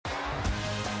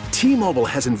T-Mobile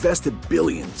has invested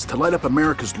billions to light up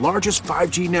America's largest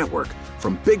 5G network,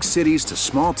 from big cities to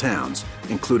small towns,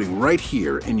 including right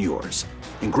here in yours.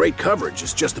 And great coverage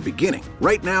is just the beginning.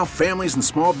 Right now, families and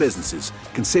small businesses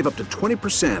can save up to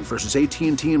 20% versus AT&T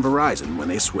and Verizon when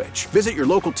they switch. Visit your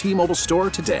local T-Mobile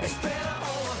store today.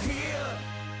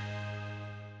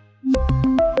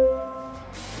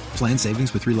 Plan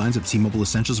savings with 3 lines of T-Mobile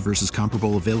Essentials versus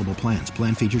comparable available plans.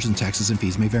 Plan features and taxes and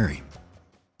fees may vary.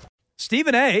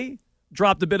 Stephen A.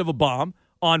 dropped a bit of a bomb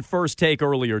on First Take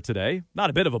earlier today.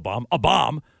 Not a bit of a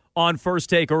bomb on First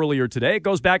Take earlier today. It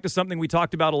goes back to something we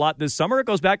talked about a lot this summer. It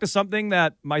goes back to something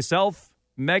that myself,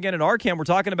 Megan, and Arcam were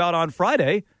talking about on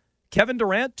Friday. Kevin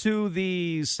Durant to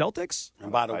the Celtics.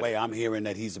 And by the way, I'm hearing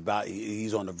that he's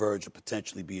on the verge of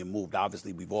potentially being moved.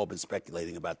 Obviously, we've all been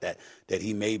speculating about that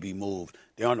he may be moved.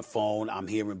 They're on the phone. I'm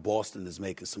hearing Boston is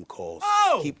making some calls.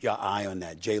 Oh! Keep your eye on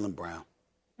that. Jaylen Brown.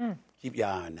 Keep your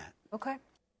eye on that. Okay.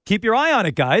 Keep your eye on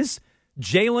it, guys.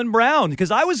 Jaylen Brown. Because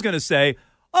I was going to say,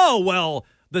 oh, well,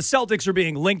 the Celtics are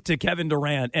being linked to Kevin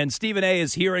Durant, and Stephen A.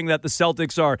 is hearing that the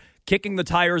Celtics are kicking the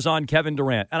tires on Kevin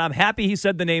Durant. And I'm happy he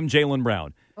said the name Jaylen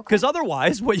Brown. Because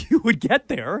otherwise, what you would get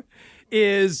there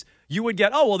is you would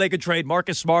get, oh, well, they could trade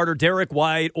Marcus Smart or Derek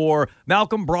White or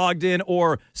Malcolm Brogdon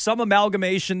or some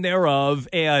amalgamation thereof.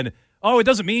 And, oh, it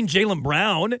doesn't mean Jaylen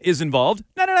Brown is involved.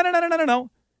 No.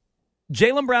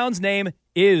 Jaylen Brown's name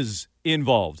is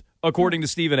involved, according to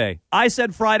Stephen A. I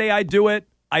said Friday I'd do it.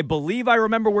 I believe I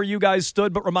remember where you guys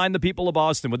stood, but remind the people of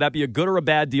Boston. Would that be a good or a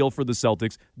bad deal for the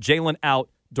Celtics? Jaylen out,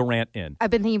 Durant in.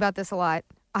 I've been thinking about this a lot.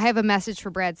 I have a message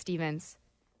for Brad Stevens.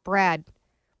 Brad,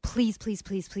 please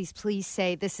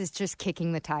say this is just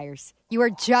kicking the tires. You are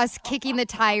just kicking the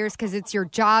tires because it's your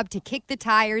job to kick the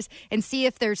tires and see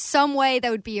if there's some way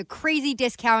that would be a crazy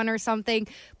discount or something.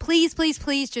 Please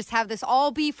just have this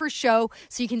all be for show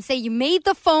so you can say you made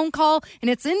the phone call and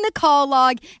it's in the call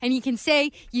log and you can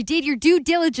say you did your due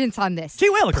diligence on this. Gee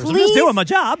willikers, I'm just doing my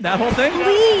job, that whole thing.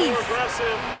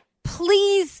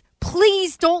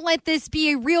 Please don't let this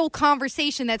be a real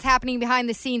conversation that's happening behind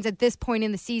the scenes at this point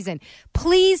in the season.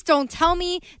 Please don't tell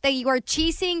me that you are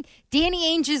chasing Danny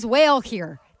Ainge's whale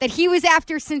here, that he was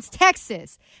after since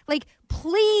Texas. Like,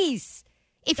 please.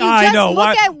 If you just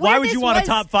look at why would you want a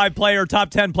top 5 player, top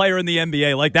 10 player in the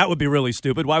NBA? Like, that would be really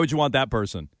stupid. Why would you want that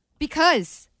person?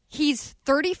 Because he's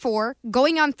 34,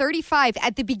 going on 35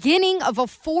 at the beginning of a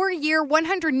 4-year,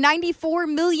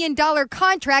 $194 million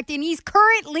contract, and he's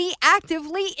currently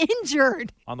actively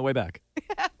injured. On the way back.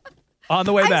 On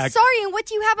the way back. I'm sorry, and what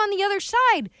do you have on the other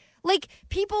side? Like,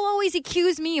 people always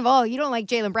accuse me of, oh, you don't like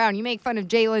Jaylen Brown. You make fun of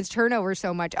Jaylen's turnover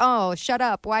so much. Oh, shut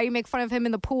up. Why do you make fun of him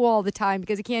in the pool all the time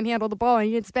because he can't handle the ball? And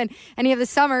you didn't spend any of the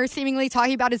summer seemingly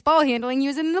talking about his ball handling. He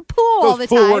was in the pool all the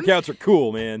time. Those pool workouts are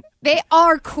cool, man. They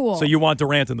are cool. So you want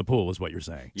Durant in the pool is what you're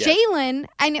saying. Yes. Jaylen,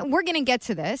 and we're going to get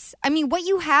to this. I mean, what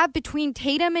you have between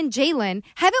Tatum and Jaylen,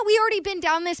 haven't we already been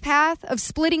down this path of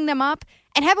splitting them up?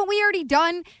 And haven't we already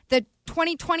done the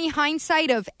 2020 hindsight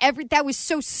of that was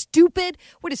so stupid?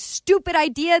 What a stupid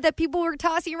idea that people were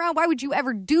tossing around. Why would you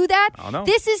ever do that? I don't know.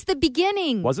 This is the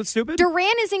beginning. Was it stupid?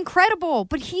 Durant is incredible,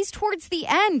 but he's towards the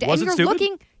end. Was and it you're stupid?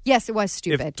 looking. Yes, it was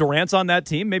stupid. If Durant's on that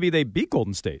team, maybe they beat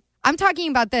Golden State. I'm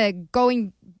talking about the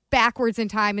going backwards in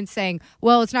time and saying,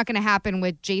 well, it's not going to happen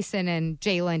with Jason and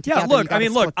Jaylen together. Yeah,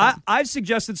 look, I've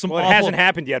suggested some awful... It hasn't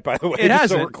happened yet, by the way. It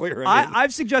hasn't. So we're clear.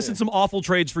 I've suggested some awful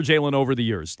trades for Jaylen over the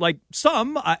years. Like,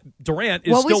 Durant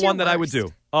is still one that I would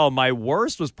do. Oh, my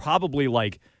worst was probably,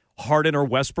 like, Harden or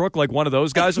Westbrook, like one of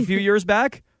those guys a few years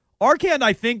back.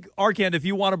 Arcand, if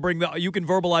you want to bring you can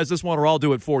verbalize this one or I'll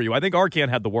do it for you. I think Arcand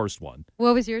had the worst one.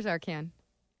 What was yours, Arcand?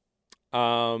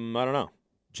 I don't know.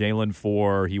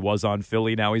 Jaylen he was on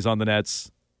Philly, now he's on the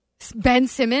Nets. Ben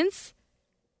Simmons?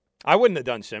 I wouldn't have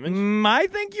done Simmons. I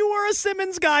think you were a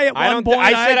Simmons guy at one point.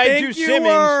 I said I'd do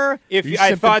Simmons if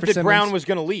I thought that Brown was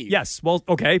going to leave. Yes, well,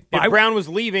 okay. If Brown was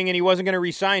leaving and he wasn't going to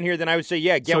re-sign here, then I would say,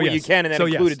 yeah, get what you can, and that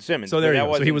included Simmons. So there you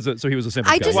go. So he was a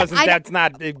Simmons guy. That's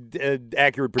not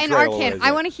accurate portrayal. And Arcand,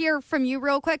 I want to hear from you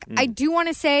real quick. I do want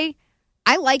to say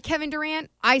I like Kevin Durant.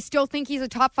 I still think he's a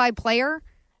top 5 player.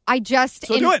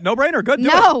 Do it. No brainer. Good.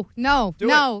 No.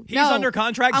 He's under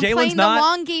contract. I'm Jaylen's playing not. the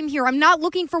long game here. I'm not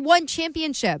looking for one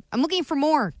championship. I'm looking for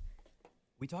more.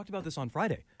 We talked about this on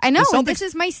Friday. I know, and this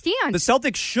is my stance. The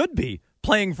Celtics should be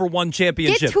playing for one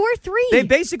championship. Get 2 or 3. They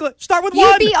basically start with You'd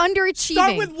one. be underachieving.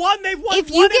 Start with one. They've won if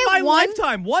one you in my one,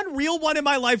 lifetime. One real one in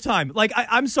my lifetime. Like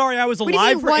I'm sorry, I was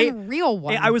alive what do you mean for one real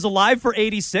one. I was alive for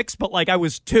 86, but like I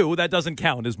was 2. That doesn't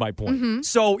count, is my point. Mm-hmm.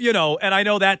 So and I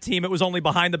know that team. It was only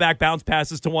behind the back bounce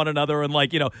passes to one another, and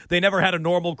they never had a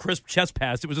normal crisp chest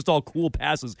pass. It was just all cool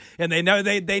passes, and they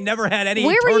never had any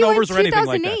turnovers or anything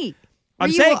like that. Were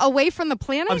you away from the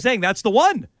planet? I'm saying that's the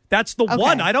one. That's the okay.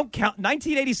 one. I don't count.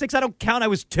 1986, I don't count. I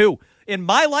was 2. In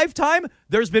my lifetime,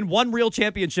 there's been one real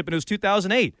championship, and it was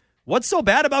 2008. What's so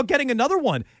bad about getting another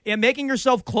one and making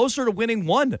yourself closer to winning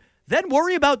one? Then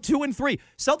worry about 2 and 3.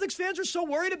 Celtics fans are so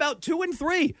worried about 2 and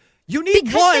 3. You need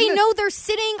because one. They know they're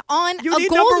sitting on a gold mine. You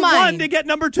need number 1 to get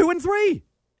number 2 and 3.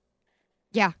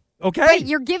 Yeah. Okay. But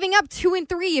you're giving up 2 and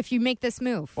 3 if you make this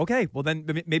move. Okay. Well,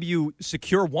 then maybe you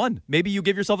secure 1. Maybe you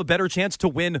give yourself a better chance to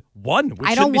win 1, which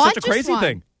I shouldn't don't be want such a crazy just 1.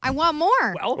 thing. I want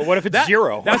more. Well, but what if it's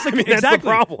 0? That's exactly that's the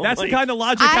problem. That's the kind of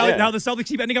logic how the Celtics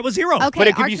keep ending up with 0. Okay, but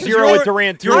it could be 0 with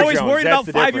Durant too. You're always Jones. worried That's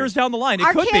about 5 years down the line. It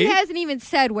could be. hasn't even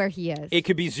said where he is. It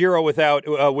could be 0 without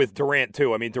with Durant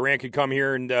too. I mean, Durant could come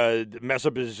here and mess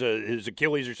up his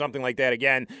Achilles or something like that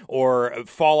again, or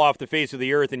fall off the face of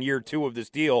the earth in year 2 of this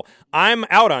deal. I'm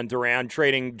out on Durant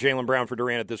trading Jaylen Brown for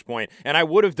Durant at this point, and I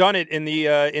would have done it in the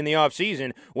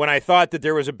offseason when I thought that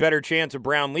there was a better chance of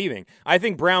Brown leaving. I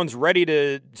think Brown's ready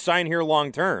to sign here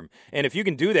long term, and if you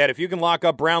can do that, if you can lock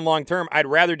up Brown long term, I'd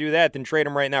rather do that than trade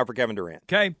him right now for Kevin Durant.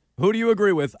 Okay. Who do you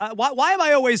agree with? Why am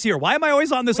I always here? Why am I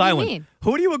always on this island? Mean?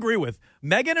 Who do you agree with?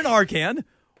 Megan and Arcan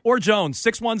or Jones?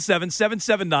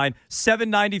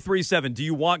 617-779-7937. Do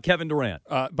you want Kevin Durant?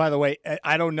 By the way,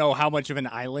 I don't know how much of an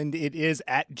island it is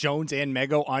at Jones and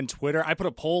Mego on Twitter. I put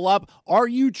a poll up. Are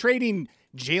you trading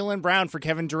Jaylen Brown for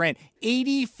Kevin Durant?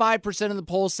 85% of the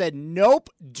poll said, nope,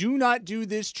 do not do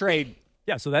this trade.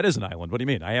 Yeah, so that is an island. What do you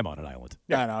mean? I am on an island.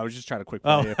 Yeah, no, I was just trying to quick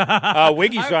play you.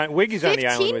 Wiggy's on the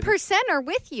island. 15% are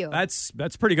with you. That's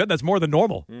pretty good. That's more than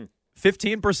normal.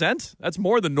 15%? That's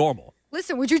more than normal.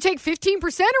 Listen, would you take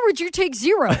 15% or would you take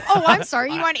 0? Oh, I'm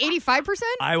sorry. You want 85%?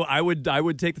 I would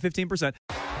take the 15%.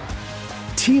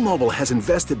 T-Mobile has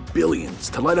invested billions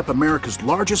to light up America's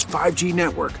largest 5G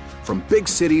network, from big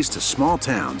cities to small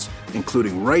towns,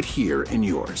 including right here in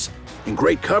yours. And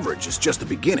great coverage is just the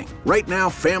beginning. Right now,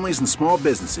 families and small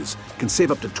businesses can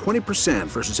save up to 20%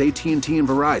 versus AT&T and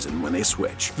Verizon when they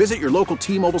switch. Visit your local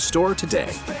T-Mobile store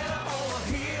today.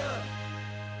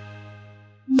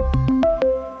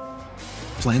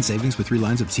 Plan savings with 3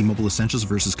 lines of T-Mobile Essentials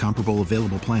versus comparable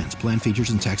available plans. Plan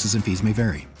features and taxes and fees may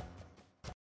vary.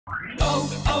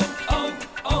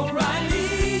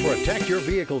 Protect your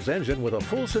vehicle's engine with a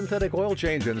full synthetic oil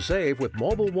change and save with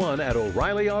Mobil 1 at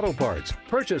O'Reilly Auto Parts.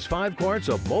 Purchase 5 quarts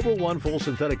of Mobil 1 full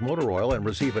synthetic motor oil and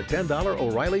receive a $10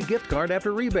 O'Reilly gift card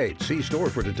after rebate. See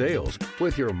store for details.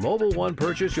 With your Mobil 1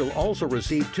 purchase, you'll also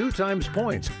receive 2 times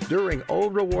points during O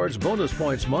Rewards Bonus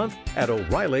Points Month at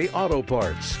O'Reilly Auto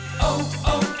Parts.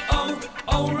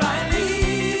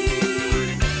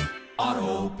 O'Reilly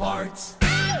Auto Parts.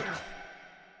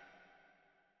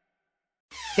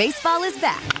 Baseball is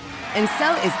back, and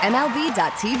so is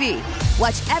MLB.tv.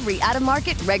 Watch every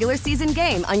out-of-market regular season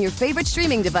game on your favorite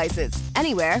streaming devices,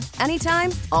 anywhere,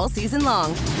 anytime, all season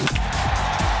long.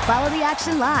 Follow the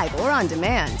action live or on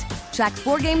demand. Track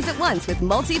 4 games at once with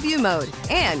multi-view mode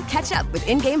and catch up with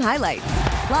in-game highlights.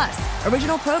 Plus,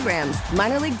 original programs,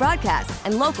 minor league broadcasts,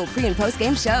 and local pre- and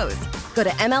post-game shows. Go to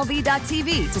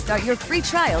MLB.tv to start your free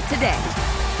trial today.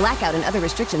 Blackout and other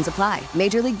restrictions apply.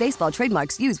 Major League Baseball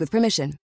trademarks used with permission.